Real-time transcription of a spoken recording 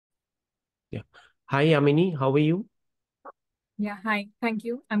Yeah. Hi, Amini. How are you? Yeah, hi. Thank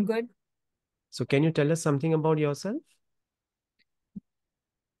you. I'm good. So, can you tell us something about yourself?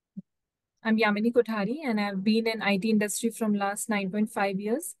 I'm Yamini Kothari and I've been in IT industry from last 9.5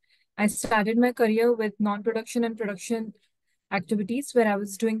 years. I started my career with non-production and production activities where I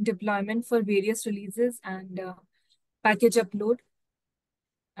was doing deployment for various releases and package upload.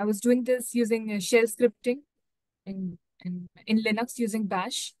 I was doing this using shell scripting in Linux using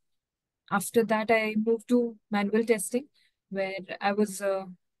Bash. After that, I moved to manual testing where I was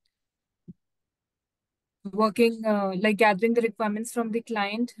working like gathering the requirements from the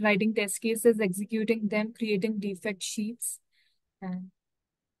client, writing test cases, executing them, creating defect sheets. And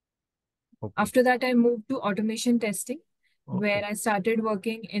Okay. after that, I moved to automation testing, where Okay. I started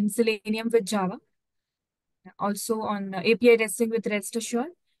working in Selenium with Java, also on API testing with REST Assured,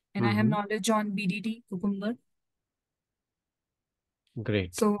 and I have Mm-hmm. knowledge on BDT, Cucumber.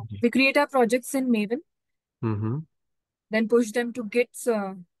 Great. So Great. we create our projects in Maven, Mm-hmm. then push them to Gits,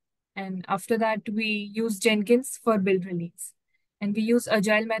 and after that, we use Jenkins for build release. And we use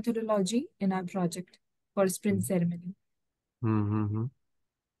agile methodology in our project for sprint ceremony. Mm-hmm.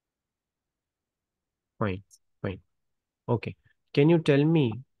 Fine. Fine. Okay. Can you tell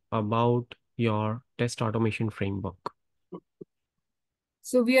me about your test automation framework?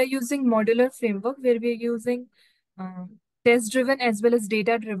 So we are using modular framework where we are using test driven as well as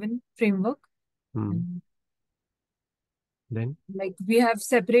data driven framework. Hmm. And Then? like we have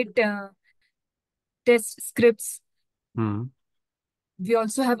separate test scripts. Hmm. We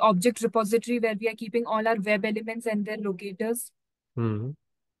also have object repository where we are keeping all our web elements and their locators. Hmm.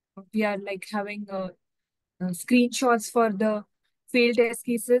 We are like having screenshots for the failed test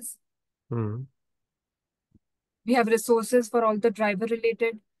cases. Hmm. We have resources for all the driver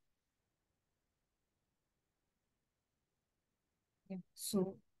related. Yeah.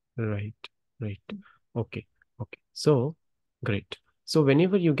 So Right. Right. Okay. Okay. So, great. So,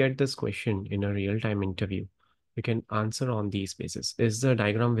 whenever you get this question in a real-time interview, you can answer on these basis. Is the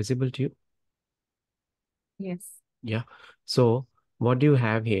diagram visible to you? yes. Yeah. So, what do you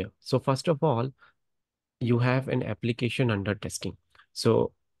have here? So, first of all, you have an application under testing.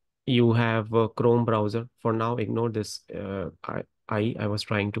 So, you have a Chrome browser. For now, ignore this. I was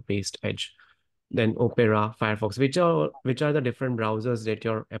trying to paste Edge. Then Opera, Firefox, which are the different browsers that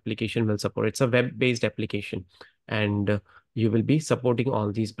your application will support. It's a web-based application, and you will be supporting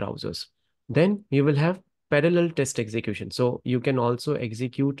all these browsers. Then you will have parallel test execution. So you can also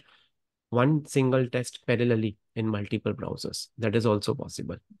execute one single test parallelly in multiple browsers. That is also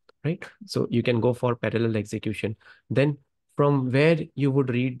possible, right? So you can go for parallel execution. Then from where you would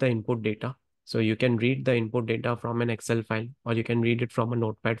read the input data. So you can read the input data from an Excel file, or you can read it from a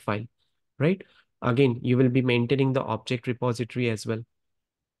notepad file, right? Again, you will be maintaining the object repository as well.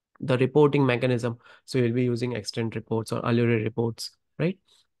 The reporting mechanism. So you'll be using extend reports or Allure reports, right?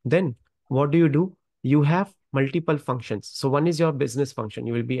 Then what do? You have multiple functions. So one is your business function.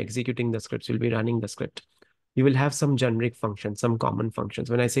 You will be executing the scripts. You'll be running the script. You will have some generic functions, some common functions.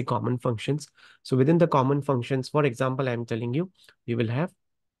 When I say common functions, so within the common functions, for example, I'm telling you, you will have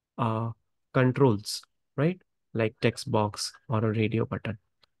controls, right? Like text box or a radio button.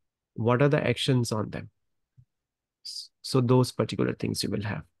 What are the actions on them? So those particular things you will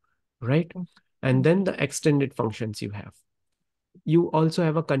have, right? And then the extended functions you have. You also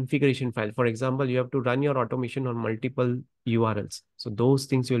have a configuration file. For example, you have to run your automation on multiple URLs. So those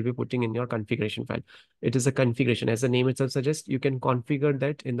things you will be putting in your configuration file. It is a configuration. As the name itself suggests, you can configure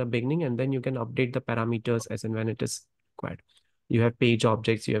that in the beginning and then you can update the parameters as and when it is required. You have page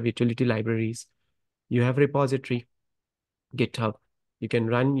objects, you have utility libraries, you have repository, GitHub. You can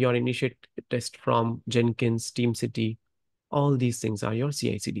run your initiate test from Jenkins, TeamCity. All these things are your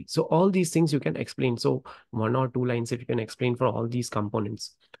CI/CD. So all these things you can explain. So 1 or 2 lines, if you can explain for all these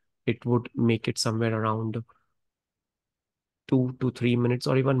components, it would make it somewhere around 2 to 3 minutes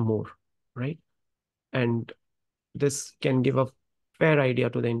or even more, right? And this can give a fair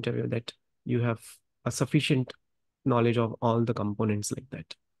idea to the interview that you have a sufficient knowledge of all the components like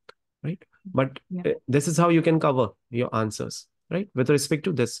that, right? But Yeah. this is how you can cover your answers, right? With respect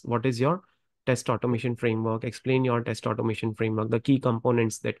to this, what is your test automation framework? Explain your test automation framework, the key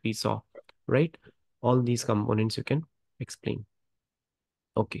components that we saw, right? All these components you can explain.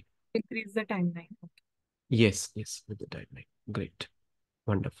 Okay. Increase the timeline. Yes, yes, with the timeline. Great.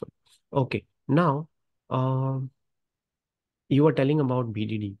 Wonderful. Okay. Now, um, you were telling about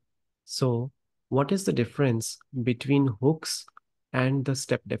BDD. So, what is the difference between hooks and the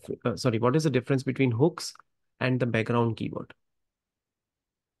sorry, what is the difference between hooks and the background keyword?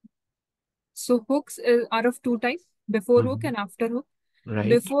 So hooks are of two types, before hook Mhm. and after hook. Right.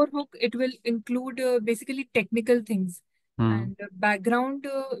 Before hook, it will include basically technical things, Hmm. and background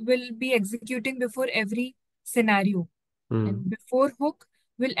will be executing before every scenario, Hmm. and before hook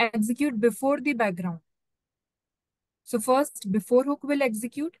will execute before the background. So first, before hook will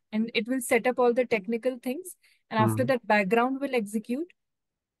execute and it will set up all the technical things, and after Hmm. that, background will execute,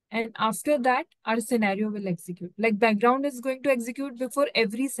 and after that, our scenario will execute. Like background is going to execute before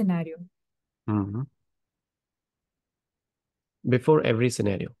every scenario. Hmm. Before every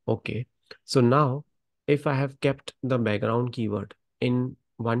scenario. Okay. So now, if I have kept the background keyword in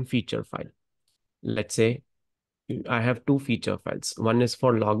one feature file, let's say I have two feature files. One is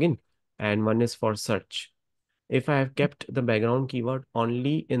for login and one is for search. If I have kept the background keyword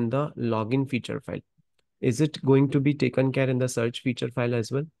only in the login feature file, is it going to be taken care in the search feature file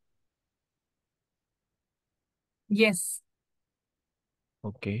as well? Yes.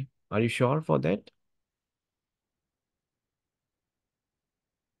 Okay. Are you sure for that?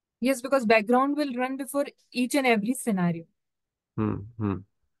 Yes, because background will run before each and every scenario. Hmm. Hmm.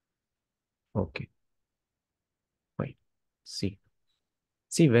 Okay. Fine. See.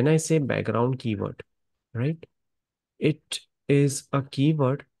 See, when I say background keyword, right? It is a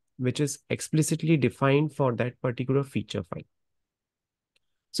keyword which is explicitly defined for that particular feature file.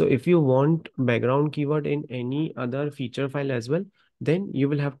 So if you want background keyword in any other feature file as well, then you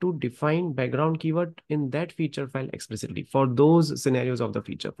will have to define background keyword in that feature file explicitly for those scenarios of the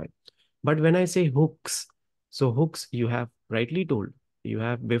feature file. But when I say hooks, so hooks you have rightly told, you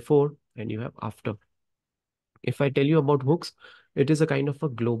have before and you have after. If I tell you about hooks, it is a kind of a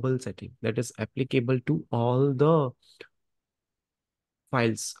global setting that is applicable to all the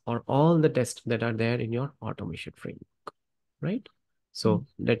files or all the tests that are there in your automation framework, right? Mm. So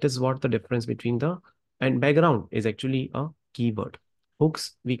that is what the difference between the and background is actually a keyword.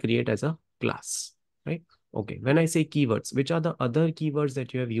 Hooks we create as a class, right? Okay. When I say keywords, which are the other keywords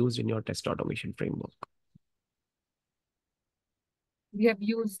that you have used in your test automation framework? We have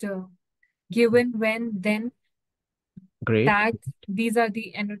used given, when, then, Great. tag. These are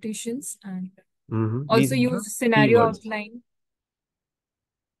the annotations, and These also are the use scenario keywords, outline.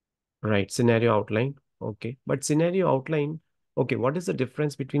 right? Scenario outline. Okay. But scenario outline, okay. What is the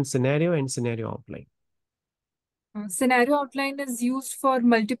difference between scenario and scenario outline? Scenario outline is used for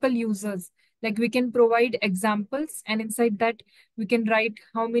multiple users. Like we can provide examples, and inside that, we can write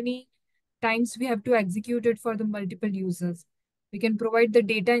how many times we have to execute it for the multiple users. We can provide the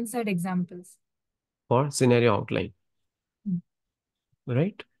data inside examples. For scenario outline, Mm.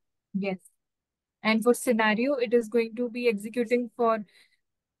 right? Yes. And for scenario, it is going to be executing for,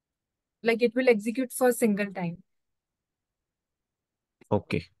 like, it will execute for single time.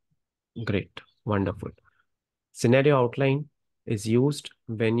 Okay. Great. Wonderful. Scenario outline is used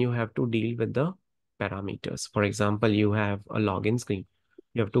when you have to deal with the parameters. For example, you have a login screen.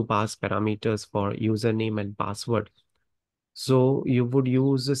 You have to pass parameters for username and password. So you would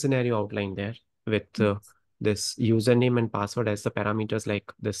use the scenario outline there with this username and password as the parameters,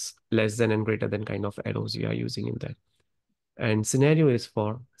 like this less than and greater than kind of arrows you are using in there. And scenario is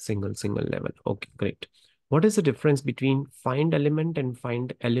for single level. Okay, great. What is the difference between find element and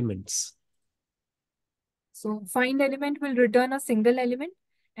find elements? So find element will return a single element,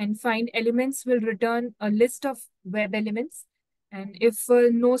 and find elements will return a list of web elements. And if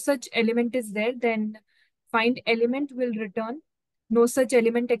no such element is there, then find element will return no such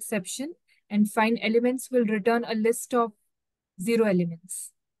element exception, and find elements will return a list of zero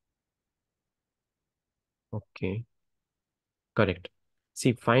elements. Okay. Correct.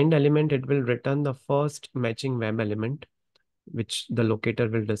 See, find element, it will return the first matching web element, which the locator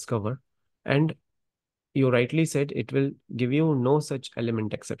will discover. And you rightly said it will give you no such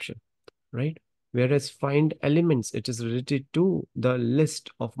element exception, right? Whereas find elements, it is related to the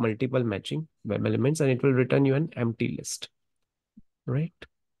list of multiple matching web elements and it will return you an empty list, right?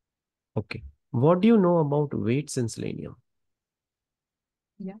 Okay. What do you know about weights in Selenium?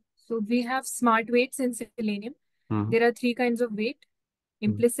 Yeah. So we have smart weights in Selenium. Mhm. There are three kinds of weight: Mhm.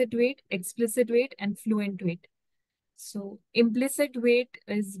 implicit weight, explicit weight, and fluent weight. So implicit weight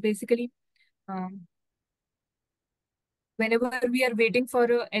is basically um, whenever we are waiting for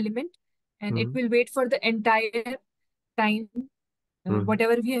a element, and it Mhm. will wait for the entire time, Mhm.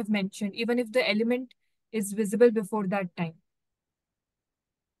 whatever we have mentioned, even if the element is visible before that time.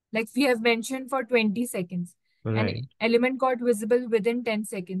 Like we have mentioned for 20 seconds, and Right. element got visible within 10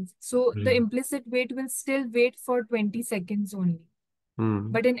 seconds. So the Right. implicit wait will still wait for 20 seconds only.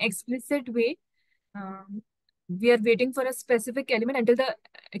 Mhm. But in explicit wait, um, we are waiting for a specific element until the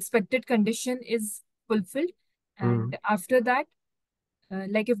expected condition is fulfilled. Mhm. And after that,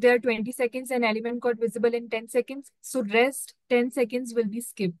 Like if there are 20 seconds, an element got visible in 10 seconds, so rest 10 seconds will be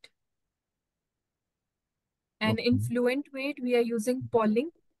skipped. And in Okay. fluent weight, we are using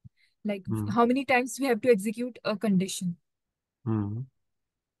polling, like Hmm. how many times we have to execute a condition. Hmm.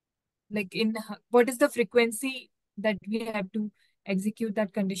 Like what is the frequency that we have to execute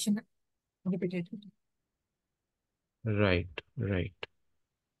that condition repetitively. Right, right.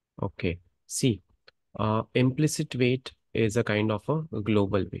 Okay. See, implicit weight is a kind of a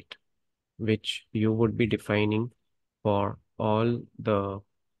global weight, which you would be defining for all the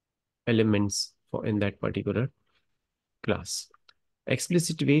elements for in that particular class.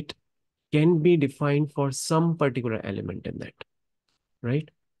 Explicit weight can be defined for some particular element in that, right?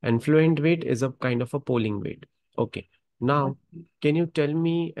 And fluent weight is a kind of a polling weight. Okay. Now, can you tell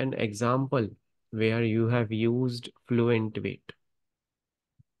me an example where you have used fluent weight?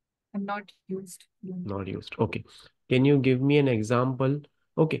 I'm not used fluent Not weight. used. Okay. Can you give me an example?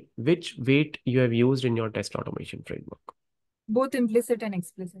 Okay. Which weight you have used in your test automation framework? Both implicit and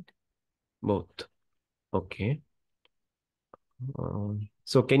explicit. Both. Okay.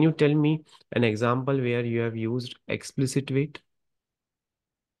 So can you tell me an example where you have used explicit weight?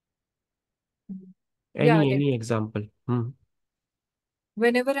 Mhm. Yeah, like Any example? Hmm.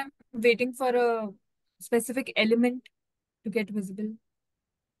 whenever I'm waiting for a specific element to get visible,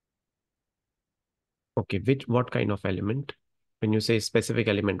 Okay. What kind of element? When you say specific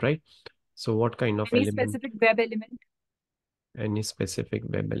element, right? So what kind of any element? specific web element, Any specific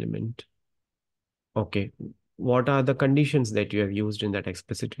web element? Okay. What are the conditions that you have used in that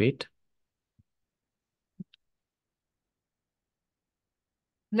explicit weight?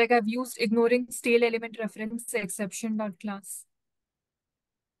 like I've used ignoring stale element reference exception dot class.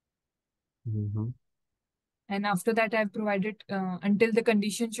 Mhm. And after that, I've provided until the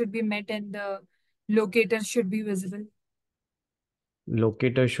condition should be met and the locator should be visible.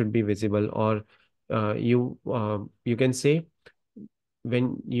 Locator should be visible, or you can say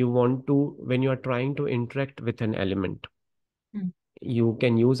when you are trying to interact with an element, Hmm. you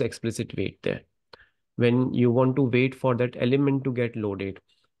can use explicit wait there. When you want to wait for that element to get loaded,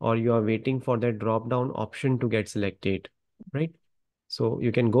 or you are waiting for that drop down option to get selected, right? So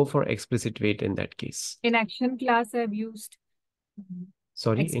you can go for explicit wait in that case. In action class, I've used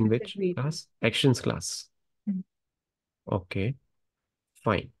Sorry, in explicit which wait. class? Actions class. Hmm. Okay,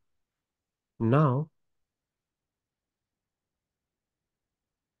 fine. Now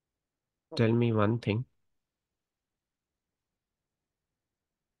tell me one thing.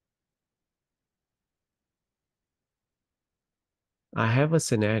 I have a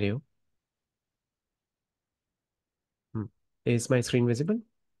scenario. Hmm. Is my screen visible?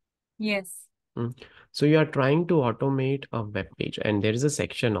 Yes. Mm. So you are trying to automate a web page, and there is a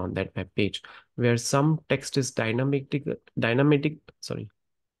section on that web page where some text is dynamically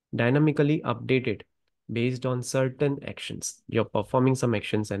updated based on certain actions. You're performing some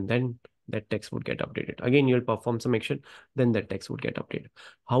actions, and then that text would get updated. Again, you'll perform some action, then that text would get updated.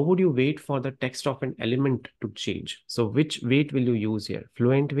 How would you wait for the text of an element to change? So which wait will you use here?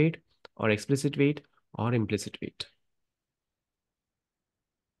 Fluent wait, or explicit wait, or implicit wait?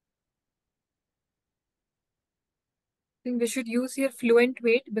 I think we should use here fluent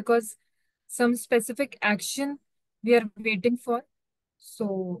wait because some specific action we are waiting for.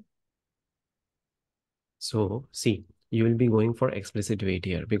 So, So, see, you will be going for explicit wait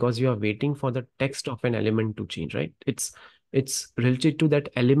here because you are waiting for the text of an element to change, right? It's related to that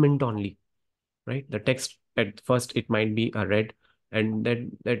element only, right? The text at first it might be a red, and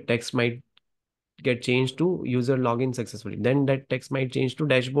that text might get changed to user login successfully. Then that text might change to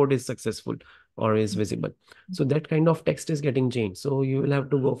dashboard is successful or is visible. So that kind of text is getting changed. So you will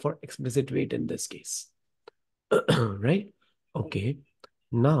have to go for explicit wait in this case, right? Okay.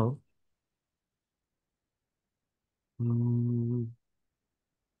 Now, mm,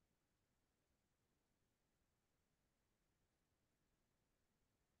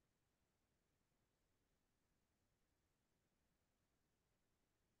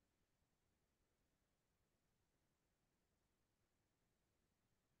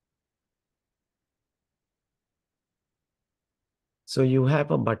 so you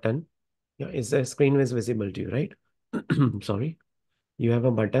have a button. Yeah, is the screen is visible to you, right? Sorry. You have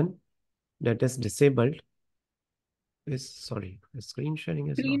a button that is disabled. Sorry, the screen sharing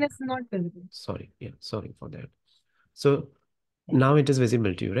is not. screen is not visible. Sorry. Yeah, sorry for that. So now it is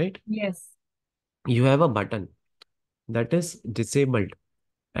visible to you, right? Yes. You have a button that is disabled.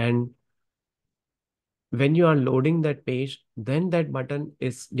 And when you are loading that page, then that button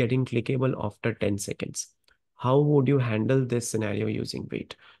is getting clickable after 10 seconds. How would you handle this scenario using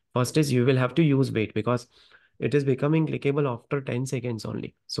wait? First is you will have to use wait because it is becoming clickable after 10 seconds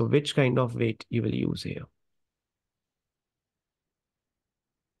only. So which kind of wait you will use here?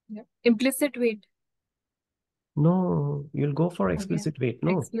 Yeah. Implicit wait. No, you'll go for Again, explicit wait.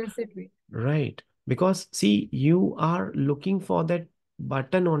 No, explicit wait. right. Because see, you are looking for that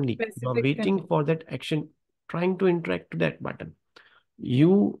button only. You are Specific waiting content. for that action, trying to interact to that button.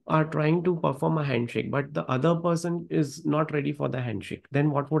 You are trying to perform a handshake, but the other person is not ready for the handshake. Then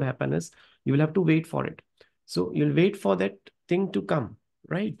what would happen is you will have to wait for it. So you'll wait for that thing to come,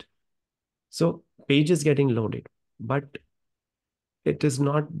 right? So page is getting loaded, but it is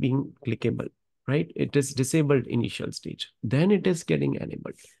not being clickable, right? It is disabled initial stage. Then it is getting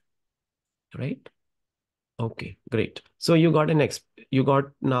enabled, right? Okay, great. So you got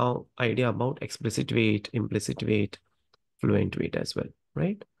now idea about explicit wait, implicit wait, fluent wait as well,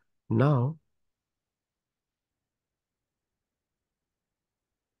 right? Now,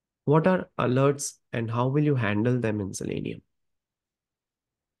 what are alerts and how will you handle them in Selenium?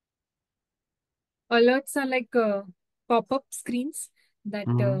 Alerts are like pop-up screens that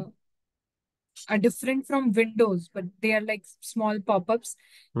Hmm. are different from windows, but they are like small pop-ups.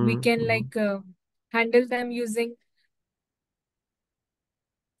 We Hmm. can Hmm. like handle them using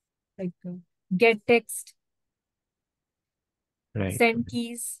like get text, Right, send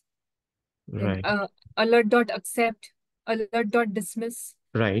keys, like right, alert.accept, alert.dismiss.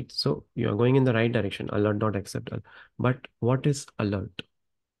 right. So you are going in the right direction. Alert.accept. But what is alert?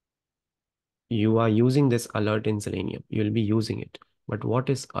 You are using this alert in Selenium. You'll be using it. But what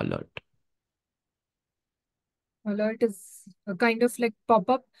is alert? Alert is a kind of like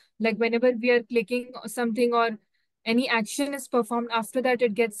pop-up, like whenever we are clicking something or any action is performed, after that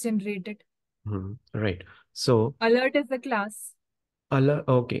it gets generated. Hmm. Right. So Alert is the class. alert.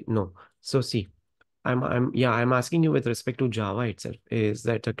 Okay, no. So see, I'm asking you with respect to Java itself. Is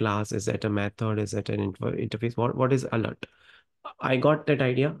that a class? Is that a method? Is that an interface? What is alert? I got that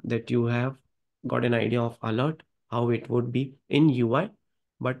idea that you have got an idea of alert, how it would be in UI.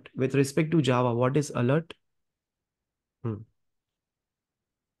 But with respect to Java, what is alert? Hmm.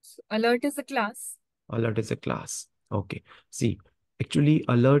 So alert is a class. Alert is a class. Okay. See, actually,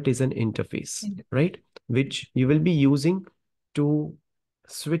 alert is an interface, And right? Which you will be using to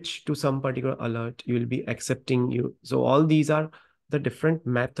switch to some particular alert. You will be accepting you. So all these are the different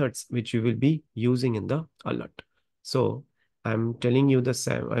methods which you will be using in the alert. So I'm telling you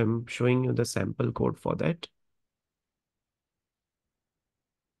I'm showing you the sample code for that.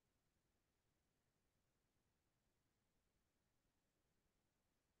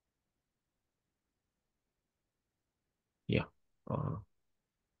 Yeah. Uh,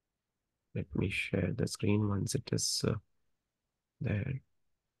 Let me share the screen once it is there.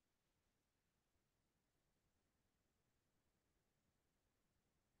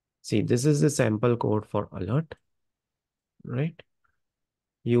 See, this is the sample code for alert, right?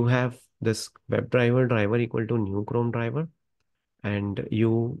 You have this web driver equal to new Chrome driver, and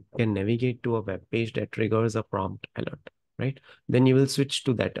you can navigate to a web page that triggers a prompt alert, right? Then you will switch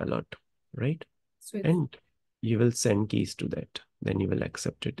to that alert, right? Swift. And you will send keys to that. Then you will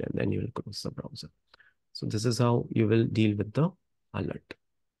accept it and then you will close the browser. So this is how you will deal with the alert,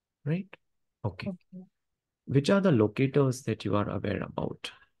 right? Okay. Okay. Which are the locators that you are aware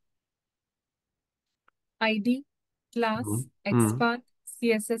about? ID, Hmm. class, Hmm. XPath,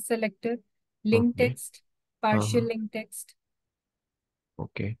 CSS selector, link Okay. text, partial Uh-huh. link text.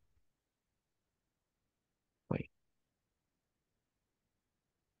 Okay. Fine.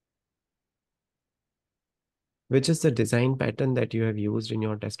 Which is the design pattern that you have used in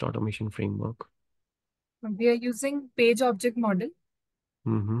your test automation framework? We are using page object model.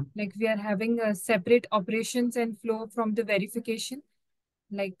 Mm-hmm. Like we are having a separate operations and flow from the verification.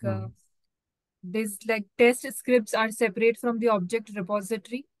 Like this, like test scripts are separate from the object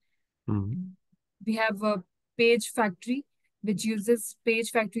repository. Mm-hmm. We have a page factory, which uses page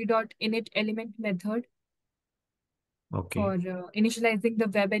factory dot init element method for Okay. initializing the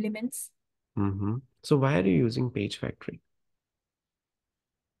web elements. Mm-hmm. So why are you using Page Factory?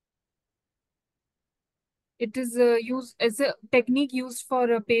 It is used as a technique used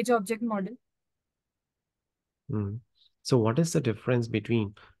for a page object model. Mm. So what is the difference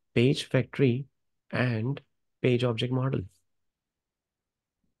between Page Factory and Page Object Model?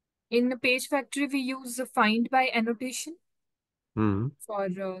 In the page factory, we use the find by annotation Mm. for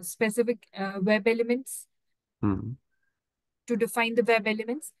specific web elements Mm. to define the web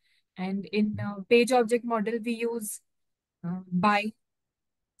elements. And in page object model, we use by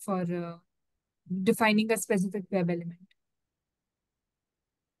for defining a specific web element.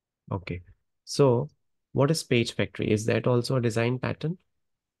 Okay. So what is Page Factory? Is that also a design pattern?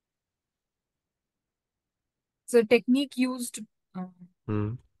 It's a technique used uh,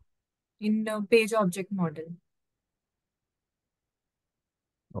 Hmm. in page object model.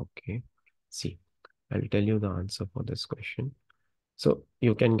 Okay. See, I'll tell you the answer for this question. So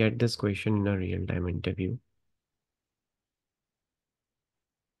you can get this question in a real-time interview.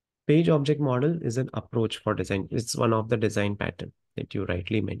 Page object model is an approach for design. It's one of the design pattern that you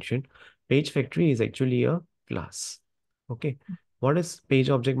rightly mentioned. Page factory is actually a class. Okay. What is page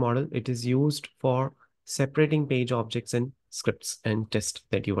object model? It is used for separating page objects and scripts and test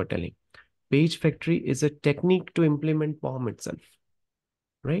that you were telling. Page factory is a technique to implement POM itself,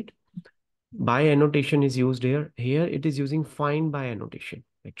 right? By annotation is used here. Here it is using find by annotation,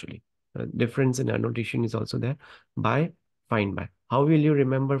 actually. Difference in annotation is also there. By, find by. How will you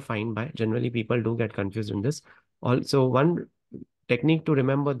remember find by? Generally, people do get confused in this. Also, one technique to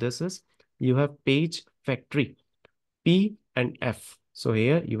remember this is you have page factory, P and F. So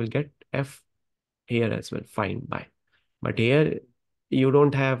here you will get F here as well, find by. But here you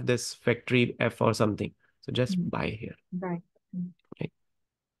don't have this factory F or something. So just Mhm. by here. Right. Mm. Right?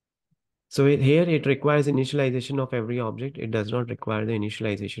 So here it requires initialization of every object. It does not require the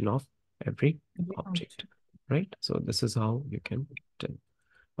initialization of every Okay. object, right? So this is how you can tell.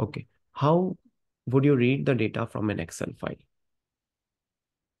 Okay. How would you read the data from an Excel file?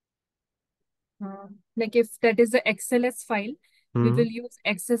 Like if that is the XLS file, we will Hmm. use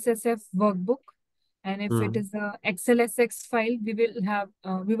XSSF workbook. And if it Hmm. is a XLSX file, we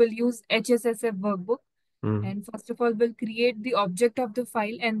will use HSSF workbook. Hmm. And first of all, we'll create the object of the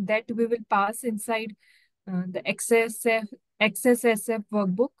file and that we will pass inside the XSSF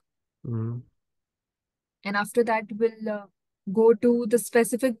workbook. Hmm. And after that, we'll go to the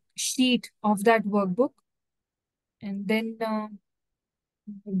specific sheet of that workbook. And then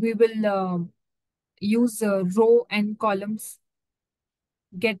we will use row and columns,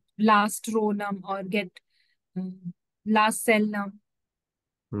 get last row num or get um, last cell num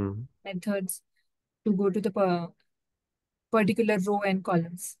Hmm. methods to go to the particular row and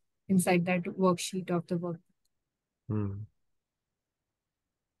columns inside that worksheet of the work. Hmm.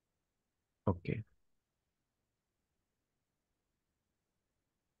 Okay.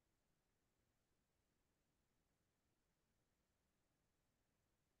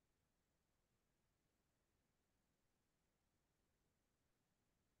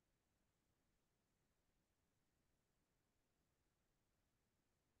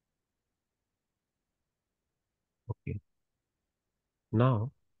 Okay.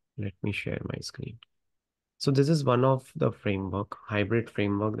 Now let me share my screen. So this is one of the framework, hybrid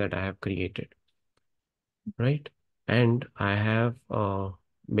framework that I have created, right? And I have a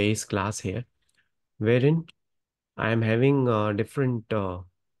base class here wherein I am having different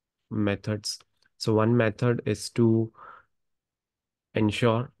methods. So one method is to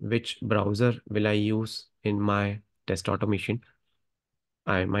ensure which browser will I use in my test automation.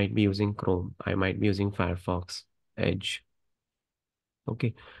 I might be using Chrome. I might be using Firefox, Edge.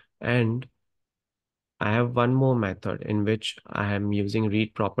 Okay. And I have one more method in which I am using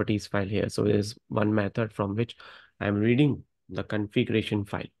read properties file here. So there's one method from which I'm reading the configuration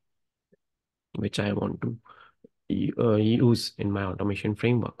file, which I want to use in my automation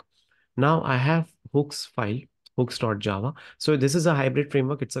framework. Now I have hooks file, hooks.java. So this is a hybrid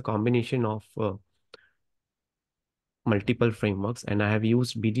framework. It's a combination of multiple frameworks, and I have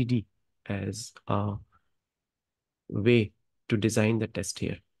used BDD as a way to design the test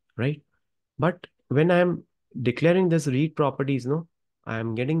here, right? But when I'm declaring this read properties, no, I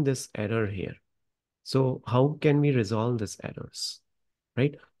am getting this error here. So how can we resolve this errors,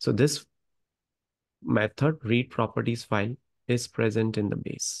 right? So this method read properties file is present in the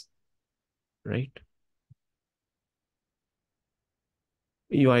base, right?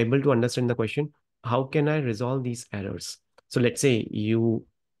 You are able to understand the question. How can I resolve these errors? So let's say you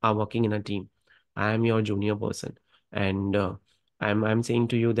are working in a team. I am your junior person, and I'm saying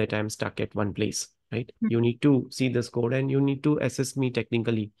to you that I'm stuck at one place, right? Hmm. You need to see this code and you need to assist me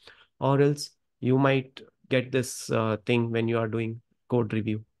technically, or else you might get this thing when you are doing code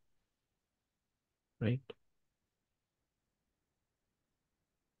review, right?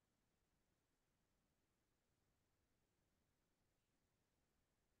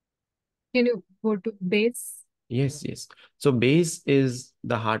 Can you go to base? Yes, yes. So base is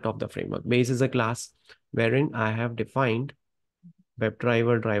the heart of the framework. Base is a class wherein I have defined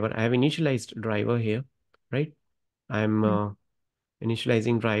driver. I have initialized driver here, right? I'm Hmm.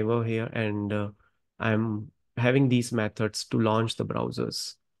 initializing driver here, and I'm having these methods to launch the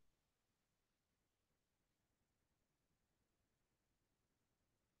browsers.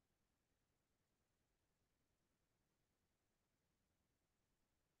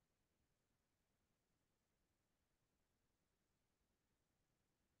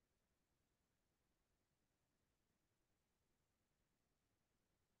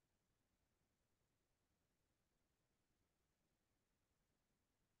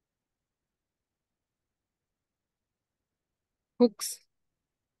 Hooks.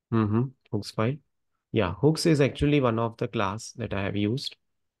 Mm-hmm. Hooks file. Yeah, hooks is actually one of the class that I have used.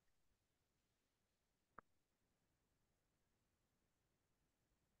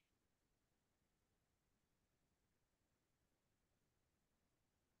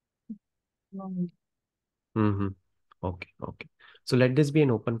 Mm-hmm. Okay, okay. So let this be an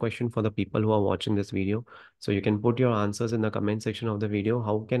open question for the people who are watching this video. So you can put your answers in the comment section of the video.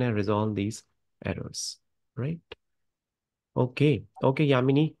 How can I resolve these errors? Right? Okay. Okay,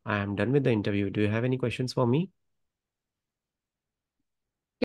 Yamini, I am done with the interview. Do you have any questions for me?